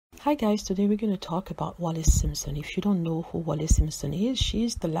Hi guys, today we're going to talk about Wallis Simpson. If you don't know who Wallis Simpson is,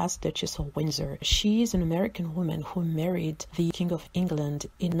 she's the last Duchess of Windsor. She is an American woman who married the King of England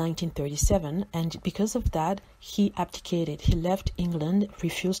in 1937, and because of that, he abdicated. He left England,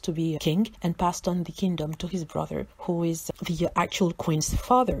 refused to be a king, and passed on the kingdom to his brother, who is the actual Queen's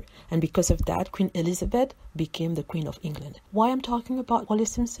father. And because of that, Queen Elizabeth became the Queen of England. Why I'm talking about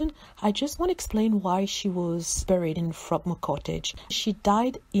Wallis Simpson? I just want to explain why she was buried in Frogmore cottage. She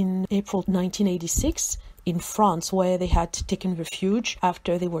died in April 1986 in France, where they had taken refuge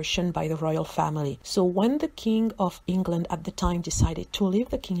after they were shunned by the royal family. So when the King of England at the time decided to leave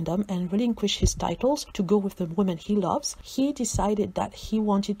the kingdom and relinquish his titles to go with the woman he loves, he decided that he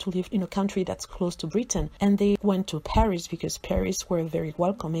wanted to live in a country that's close to Britain. And they went to Paris because Paris were very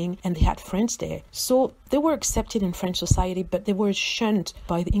welcoming and they had friends there. So they were accepted in French society, but they were shunned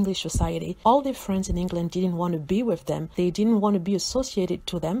by the English society. All their friends in England didn't want to be with them. They didn't want to be associated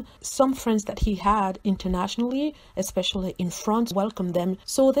to them. Some friends that he had internationally, especially in France, welcomed them.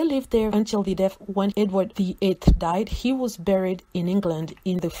 So they lived there until the death. When Edward VIII died, he was buried in England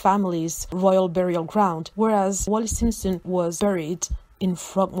in the family's royal burial ground, whereas Wallis Simpson was buried in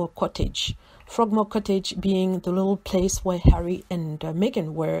Frogmore Cottage. Frogmore Cottage being the little place where Harry and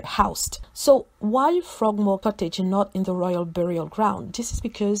Meghan were housed. So why Frogmore Cottage and not in the royal burial ground? This is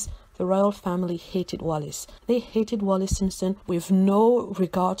because the royal family hated Wallis. They hated Wallis Simpson with no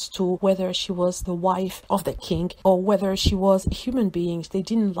regards to whether she was the wife of the king or whether she was a human being. They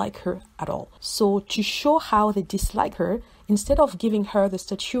didn't like her at all. So to show how they dislike her, instead of giving her the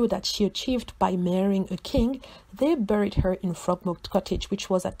statue that she achieved by marrying a king, they buried her in Frogmore Cottage, which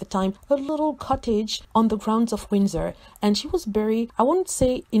was at the time a little cottage on the grounds of Windsor. And she was buried, I wouldn't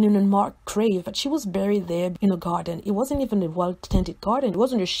say in an unmarked grave, but she was buried there in a garden. It wasn't even a well-tended garden. It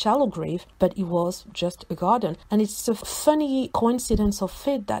wasn't a shallow grave, but it was just a garden. And it's a funny coincidence of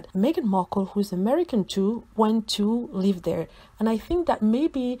fate that Meghan Markle, who is American too, went to live there. And I think that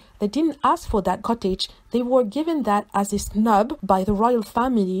maybe they didn't ask for that cottage. They were given that as a snub by the royal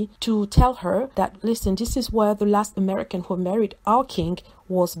family to tell her that, listen, this is where the last American who married our king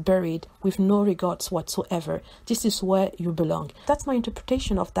was buried with no regards whatsoever. This is where you belong. That's my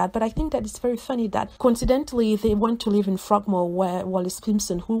interpretation of that. But I think that it's very funny that coincidentally they went to live in Frogmore, where Wallis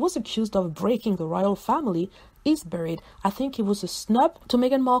Simpson, who was accused of breaking the royal family, is buried. I think it was a snub to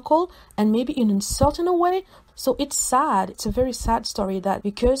Meghan Markle and maybe an insult in a way. So it's sad. It's a very sad story that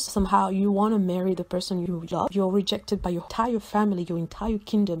because somehow you want to marry the person you love, you're rejected by your entire family, your entire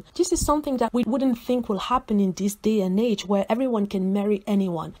kingdom. This is something that we wouldn't think will happen in this day and age where everyone can marry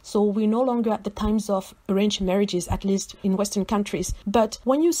anyone. So we're no longer at the times of arranged marriages, at least in Western countries. But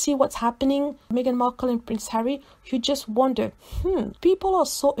when you see what's happening, Meghan Markle and Prince Harry, you just wonder, people are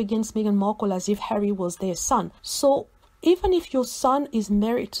so against Meghan Markle as if Harry was their son. So even if your son is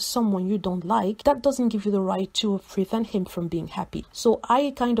married to someone you don't like, that doesn't give you the right to prevent him from being happy. So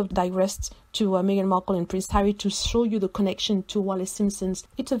I kind of digressed to Meghan Markle and Prince Harry to show you the connection to Wallis Simpson's.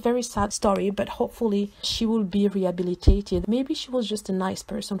 It's a very sad story, but hopefully she will be rehabilitated. Maybe she was just a nice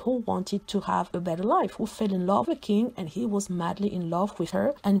person who wanted to have a better life, who fell in love with the king and he was madly in love with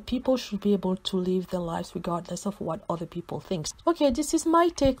her, and people should be able to live their lives regardless of what other people think. Okay, this is my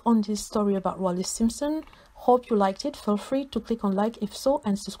take on this story about Wallis Simpson. Hope you liked it. Feel free to click on like if so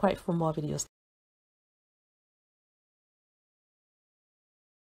and subscribe for more videos.